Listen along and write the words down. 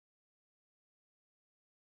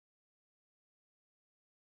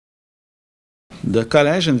The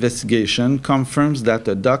college investigation confirms that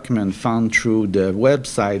a document found through the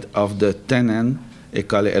website of the tenant,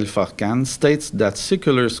 École El Forkane, states that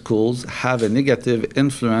secular schools have a negative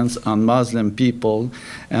influence on Muslim people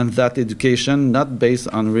and that education not based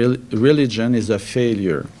on religion is a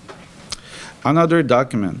failure. Another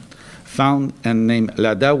document found and named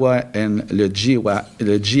La Dawa and Le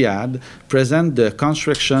Jihad present the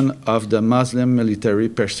construction of the Muslim military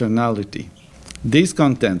personality. These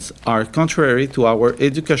contents are contrary to our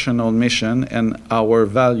educational mission and our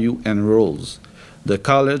value and rules. The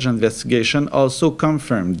college investigation also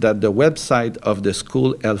confirmed that the website of the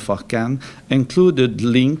school El Forkane included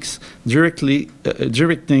links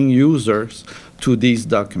directing users to these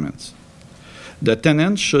documents. The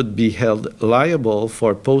tenant should be held liable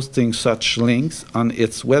for posting such links on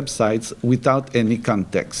its websites without any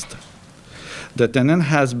context. The tenant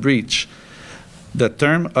has breached the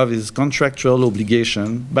term of his contractual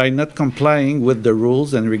obligation by not complying with the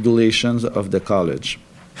rules and regulations of the college.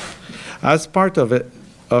 As part of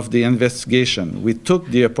the investigation, we took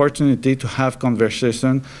the opportunity to have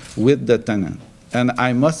conversation with the tenant. And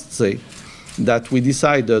I must say that we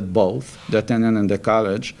decided, both the tenant and the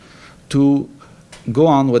college, to go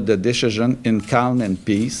on with the decision in calm and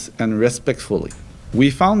peace and respectfully. We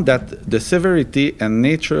found that the severity and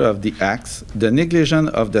nature of the acts, the negligence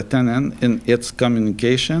of the tenant in its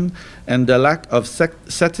communication, and the lack of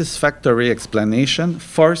satisfactory explanation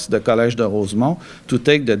forced the Collège de Rosemont to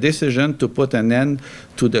take the decision to put an end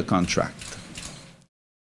to the contract.